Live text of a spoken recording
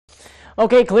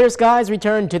Okay, clear skies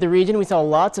returned to the region. We saw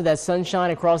lots of that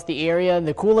sunshine across the area.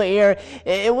 The cooler air,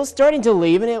 it was starting to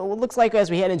leave, and it looks like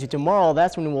as we head into tomorrow,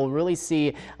 that's when we'll really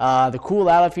see the cool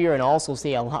out of here and also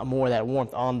see a lot more of that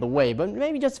warmth on the way. But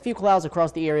maybe just a few clouds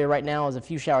across the area right now as a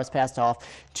few showers passed off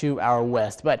to our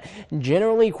west. But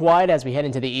generally quiet as we head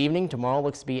into the evening. Tomorrow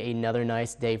looks to be another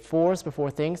nice day for us before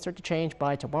things start to change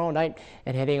by tomorrow night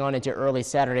and heading on into early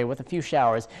Saturday with a few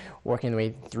showers working their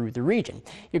way through the region.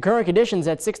 Your current conditions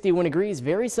at 61 degrees.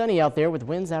 Very sunny out there with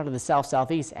winds out of the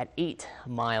south-southeast at 8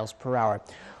 miles per hour.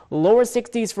 Lower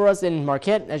 60s for us in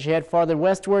Marquette. As you head farther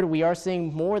westward, we are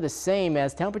seeing more the same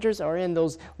as temperatures are in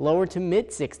those lower to mid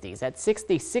 60s. At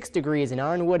 66 degrees in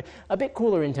Ironwood, a bit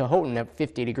cooler into Houghton at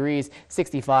 50 degrees,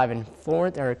 65 in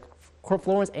Florence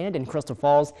and in Crystal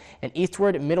Falls, and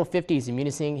eastward middle 50s in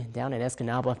Munising, down in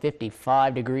Escanaba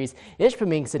 55 degrees,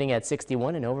 Ishpeming sitting at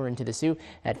 61 and over into the Sioux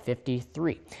at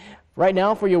 53. Right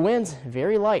now for your winds,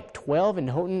 very light, 12 in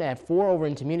Houghton, at 4 over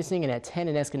into Munising, and at 10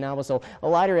 in Escanaba, so a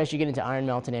lighter as you get into Iron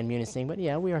Mountain and Munising. But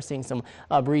yeah, we are seeing some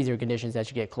breezier conditions as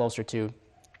you get closer to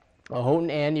Houghton,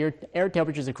 and your air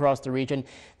temperatures across the region,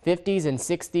 50s and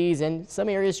 60s, and some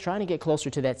areas trying to get closer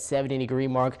to that 70-degree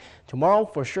mark. Tomorrow,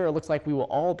 for sure, it looks like we will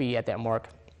all be at that mark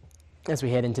as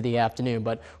we head into the afternoon.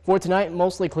 But for tonight,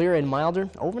 mostly clear and milder.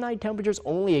 Overnight temperatures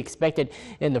only expected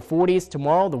in the 40s.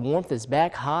 Tomorrow, the warmth is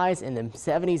back, highs in the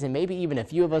 70s, and maybe even a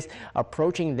few of us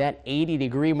approaching that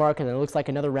 80-degree mark. And it looks like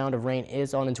another round of rain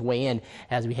is on its way in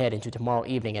as we head into tomorrow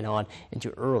evening and on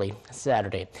into early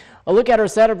Saturday. A look at our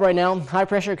setup right now. High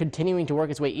pressure continuing to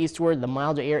work its way eastward. The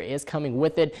milder air is coming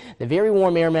with it. The very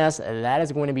warm air mass, that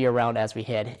is going to be around as we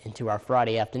head into our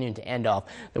Friday afternoon to end off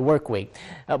the work week.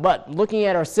 But looking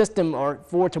at our system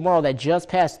for tomorrow that just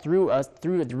passed through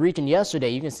the region yesterday,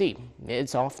 you can see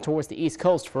it's off towards the east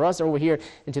coast. For us over here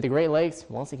into the Great Lakes,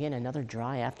 once again another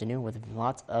dry afternoon with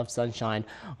lots of sunshine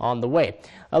on the way.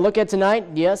 A look at tonight,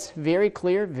 yes, very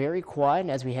clear, very quiet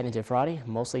as we head into Friday.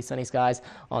 Mostly sunny skies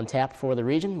on tap for the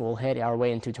region. We'll head our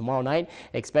way into tomorrow night.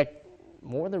 Expect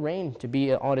more of the rain to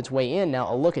be on its way in.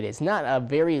 Now, a look at it. It's not a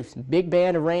very big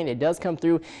band of rain. It does come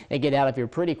through and get out of here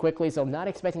pretty quickly, so I'm not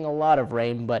expecting a lot of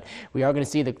rain, but we are going to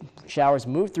see the showers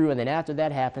move through, and then after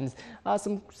that happens,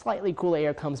 some slightly cooler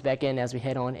air comes back in as we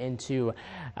head on into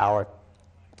our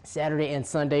Saturday and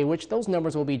Sunday, which those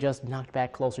numbers will be just knocked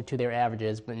back closer to their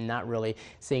averages, but not really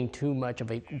seeing too much of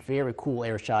a very cool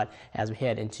air shot as we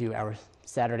head into our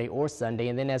Saturday or Sunday.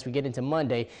 And then as we get into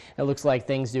Monday, it looks like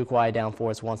things do quiet down for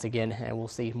us once again, and we'll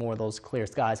see more of those clear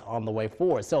skies on the way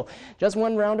forward. So just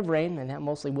one round of rain, and that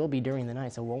mostly will be during the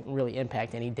night, so it won't really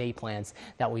impact any day plans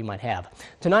that we might have.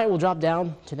 Tonight we'll drop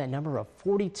down to that number of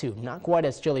 42. Not quite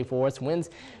as chilly for us. Winds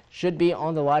should be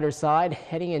on the lighter side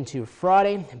heading into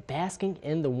Friday, basking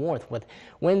in the warmth with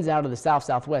winds out of the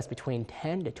south-southwest between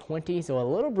 10 to 20, so a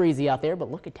little breezy out there. But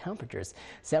look at temperatures,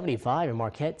 75 in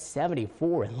Marquette,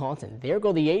 74 in Lawton. There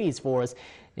go the 80s for us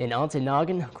in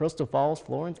Ontonagon, Crystal Falls,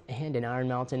 Florence, and in Iron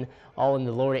Mountain, all in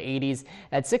the lower 80s.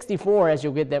 At 64, as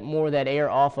you'll get that more of that air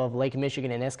off of Lake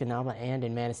Michigan and Escanaba and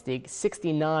in Manistee.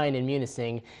 69 in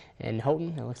Munising and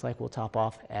Houghton. It looks like we'll top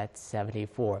off at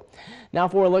 74. Now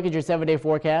for a look at your 7-day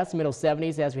forecast, middle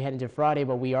 70s as we head into Friday,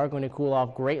 but we are going to cool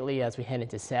off greatly as we head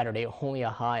into Saturday. Only a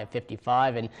high of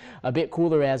 55 and a bit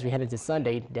cooler as we head into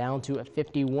Sunday, down to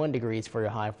 51 degrees for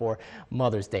your high for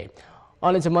Mother's Day.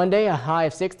 On into Monday, a high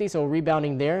of 60, so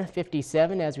rebounding there,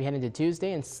 57 as we head into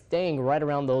Tuesday, and staying right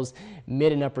around those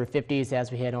mid and upper 50s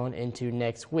as we head on into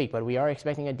next week. But we are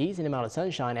expecting a decent amount of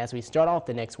sunshine as we start off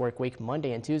the next work week,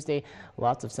 Monday and Tuesday.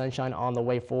 Lots of sunshine on the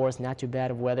way for us, not too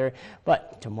bad of weather.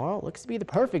 But tomorrow looks to be the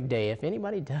perfect day. If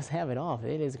anybody does have it off,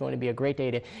 it is going to be a great day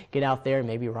to get out there,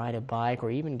 maybe ride a bike or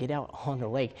even get out on the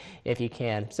lake if you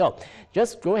can. So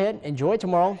just go ahead, enjoy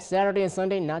tomorrow. Saturday and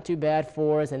Sunday, not too bad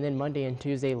for us, and then Monday and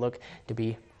Tuesday look to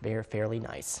be fairly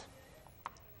nice.